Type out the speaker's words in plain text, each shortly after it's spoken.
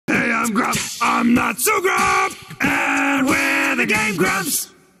I'm Grump, I'm not so Grump, and we're the Game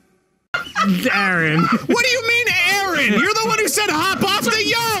Grumps. Aaron. What do you mean, Aaron? You're the one who said hop off the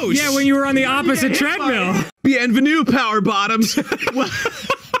yosh! Yeah, when you were on the opposite treadmill. Bienvenue, power bottoms.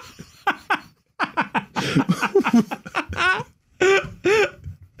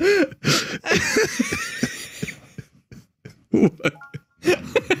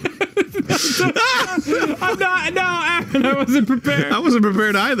 I'm not, no, Aaron, I wasn't prepared. I wasn't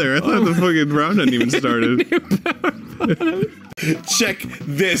prepared either. I thought the fucking round hadn't even started. Check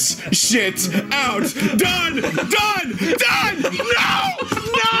this shit out. Done! Done! Done! No!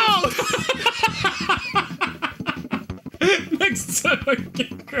 No! Next time I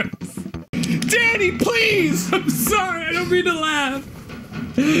get gross. Danny, please! I'm sorry, I don't mean to laugh.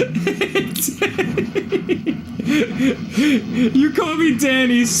 You call me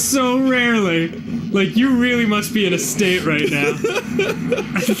Danny so rarely. Like, you really must be in a state right now.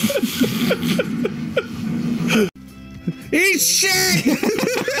 Eat shit!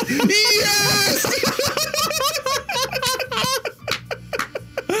 Yes!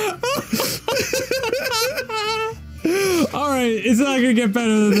 Alright, it's not gonna get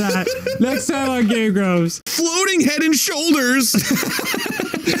better than that. Next time on Game Grumps. Floating head and shoulders!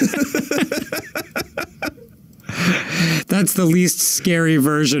 That's the least scary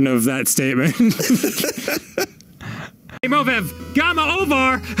version of that statement. Hey Movev, Gamma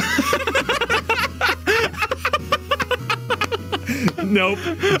Ovar! Nope,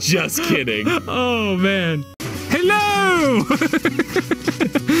 just kidding. Oh man. Hello!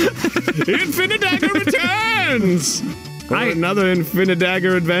 Infinidagger returns! For another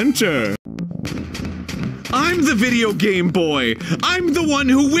Infinidagger adventure. I'm the video game boy! I'm the one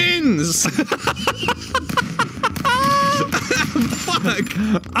who wins! Fuck!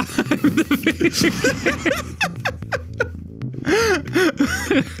 I'm the video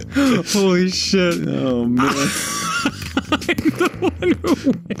Holy shit. Oh man. I'm the one who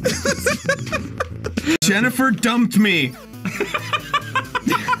wins. Jennifer dumped me!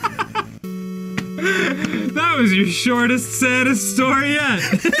 That was your shortest, saddest story yet.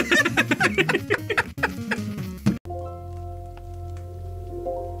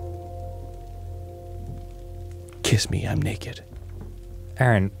 Kiss me, I'm naked.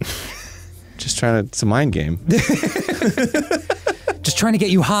 Aaron. Just trying to, it's a mind game. Just trying to get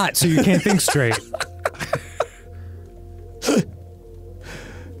you hot so you can't think straight.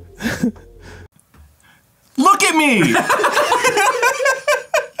 Look at me!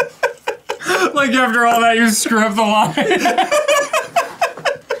 Like after all that, you screw up the line.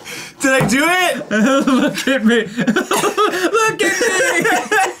 Did I do it? Look at me. Look at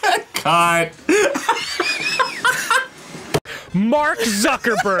me. Cut. Mark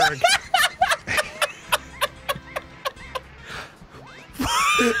Zuckerberg.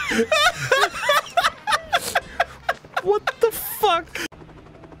 What the fuck?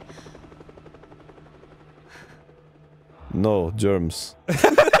 No, germs.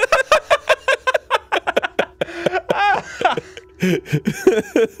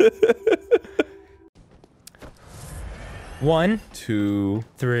 One, 2,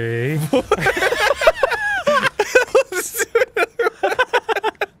 3.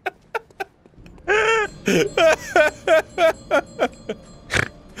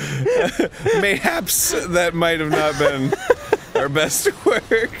 Mayhaps that might have not been our best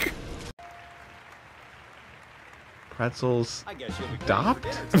work. Pretzels. I guess you'll adopt?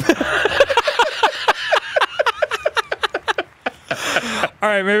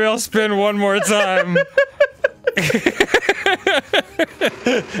 Alright, maybe I'll spin one more time.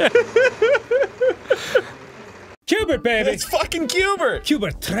 Cubert, baby! It's fucking Cubert!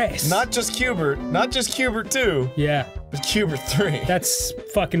 Cubert 3. Not just Cubert, not just Cubert 2, Yeah, but Cubert 3. that's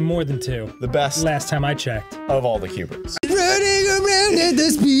fucking more than 2. The best Last time I checked. of all the Cuberts. Running around at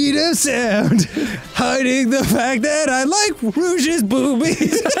the speed of sound, hiding the fact that I like Rouge's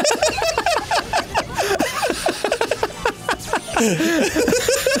boobies.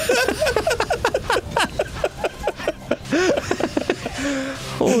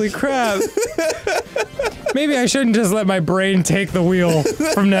 Holy crap. Maybe I shouldn't just let my brain take the wheel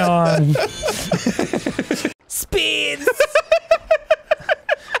from now on. Speeds!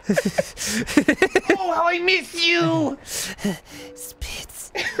 Oh, how I miss you!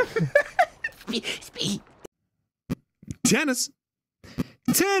 Spits. Speed. Tennis.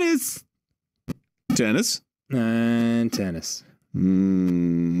 Tennis. Tennis. And tennis.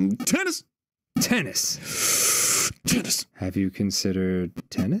 Tennis. Tennis. Tennis. Have you considered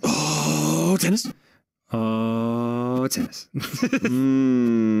tennis? Oh, tennis. Oh, tennis.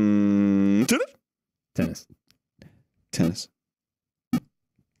 Tennis. Tennis. Tennis.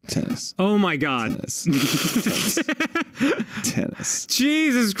 Tennis. Tennis. Oh my god. Tennis. Tennis.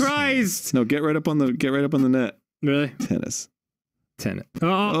 Jesus Christ. No, get right up on the net. Really? Tennis. Tennis.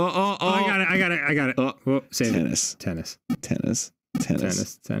 Oh, I got it. Oh, Whoa, save tennis. it. Tennis. Tennis.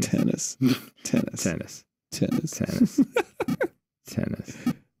 Tennis. Tennis. Tennis. Tennis. Tennis. Tennis. Tennis. Tennis.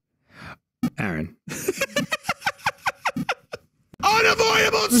 Aaron.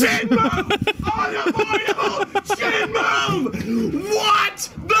 Unavoidable chin move! Unavoidable chin move! What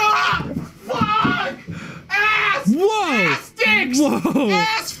the fuck? Ass! Whoa! Ass dicks! Whoa!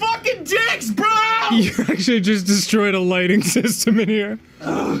 Ass fucking dicks, bro! You actually just destroyed a lighting system in here.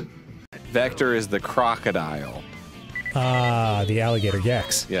 Vector is the crocodile. Ah, the alligator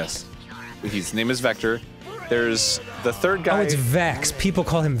Gex. Yes. His name is Vector. There's the third guy. Oh, it's Vex. People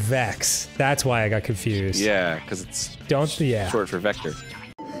call him Vex. That's why I got confused. Yeah, because it's short for Vector.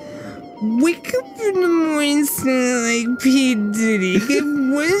 Wake up in the morning smelling like P. Diddy. Get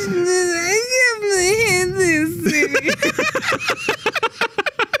worse than I got my hands in city.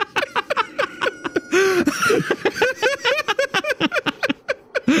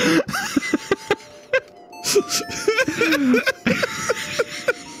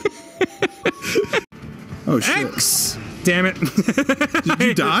 Oh shit. X! Damn it. Did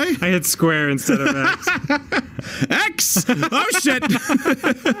you die? I hit square instead of X. X! Oh shit!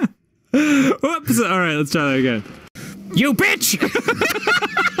 Whoops. Alright, let's try that again. You bitch!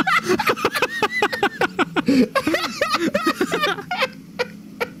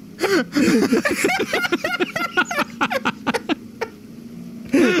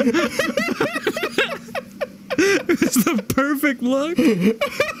 It's the perfect look.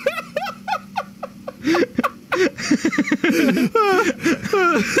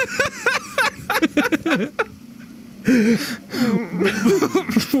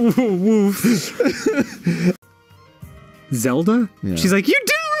 Woof. Zelda? Yeah. She's like, you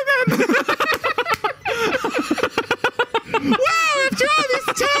do remember! Wow, after all this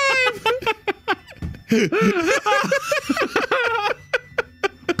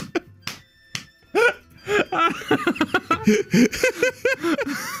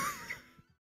time!